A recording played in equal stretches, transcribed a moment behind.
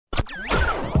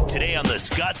Today on the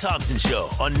Scott Thompson Show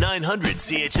on 900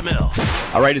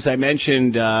 CHML. All right, as I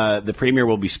mentioned, the Premier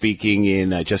will be speaking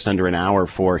in just under an hour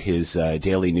for his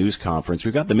daily news conference.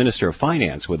 We've got the Minister of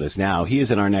Finance with us now. He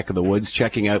is in our neck of the woods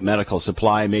checking out medical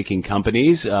supply making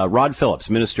companies. Rod Phillips,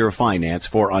 Minister of Finance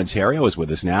for Ontario, is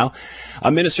with us now.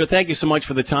 Minister, thank you so much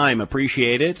for the time.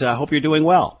 Appreciate it. I hope you're doing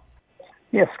well.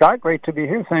 Yes, Scott, great to be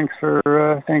here. Thanks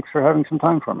for having some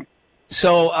time for me.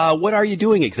 So what are you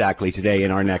doing exactly today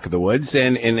in our neck of the woods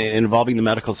and involving the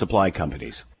medical supply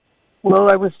companies? Well,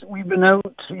 we've been out,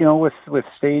 with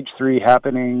stage 3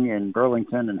 happening in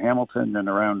Burlington and Hamilton and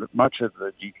around much of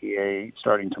the GTA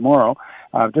starting tomorrow,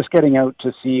 just getting out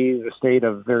to see the state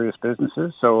of various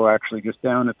businesses. So actually just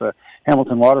down at the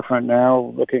Hamilton waterfront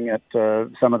now, looking at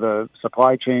some of the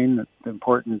supply chain,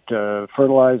 important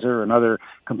fertilizer and other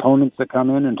components that come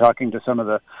in, and talking to some of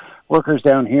the workers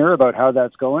down here about how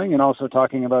that's going, and also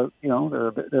talking about,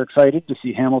 they're excited to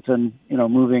see Hamilton,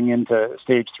 moving into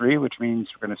stage 3, which means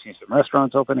we're going to see some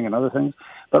restaurants opening and other things,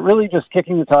 but really just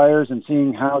kicking the tires and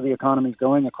seeing how the economy's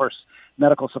going. Of course,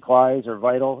 medical supplies are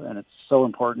vital, and it's so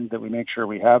important that we make sure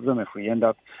we have them if we end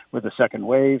up with a second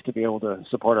wave to be able to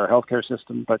support our healthcare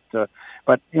system. But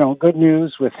good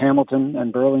news with Hamilton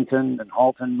and Burlington and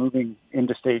Halton moving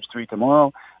into stage 3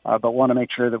 tomorrow, but want to make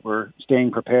sure that we're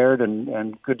staying prepared,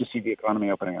 and good to see the economy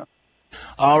opening up.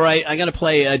 All right, I'm going to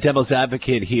play devil's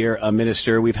advocate here,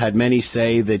 Minister. We've had many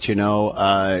say that,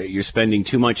 you're spending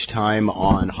too much time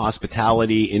on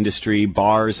hospitality industry,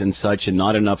 bars and such, and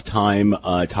not enough time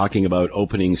talking about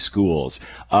opening schools.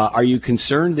 Are you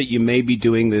concerned that you may be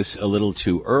doing this a little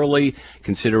too early,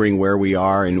 considering where we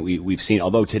are? And we've seen,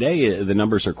 although today the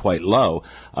numbers are quite low,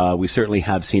 we certainly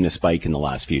have seen a spike in the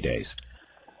last few days.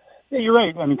 Yeah, you're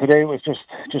right. I mean, today was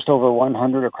just over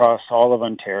 100 across all of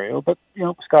Ontario. But,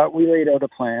 Scott, we laid out a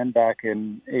plan back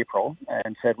in April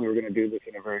and said we were going to do this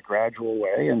in a very gradual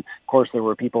way. And, of course, there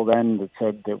were people then that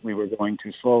said that we were going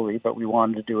too slowly, but we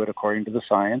wanted to do it according to the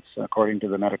science, according to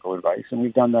the medical advice. And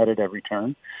we've done that at every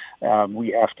turn.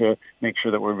 We have to make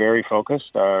sure that we're very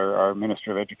focused. Our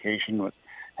Minister of Education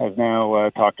has now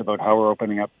talked about how we're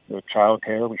opening up the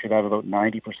childcare. We should have about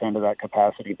 90% of that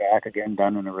capacity back, again,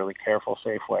 done in a really careful,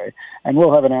 safe way. And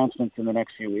we'll have announcements in the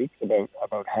next few weeks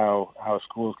about how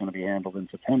school is going to be handled in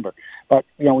September. But,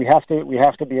 we have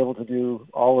to be able to do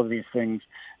all of these things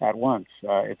at once.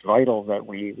 It's vital that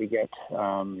we get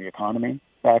the economy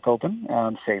back open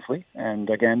safely. And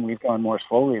again, we've gone more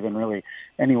slowly than really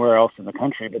anywhere else in the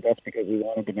country, but that's because we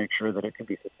wanted to make sure that it could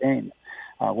be sustained.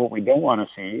 What we don't want to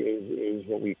see is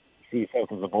what we see south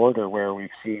of the border, where we've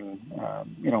seen,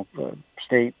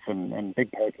 states and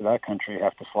big parts of that country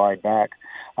have to slide back.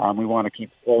 We want to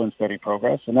keep slow and steady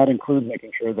progress, and that includes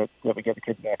making sure that we get the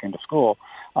kids back into school.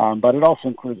 But it also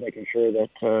includes making sure that,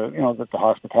 that the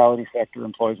hospitality sector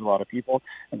employs a lot of people,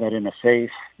 and that in a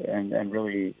safe and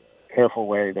really careful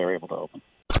way they're able to open.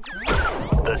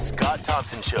 The Scott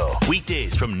Thompson Show,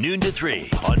 weekdays from noon to 3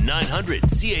 on 900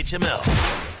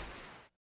 CHML.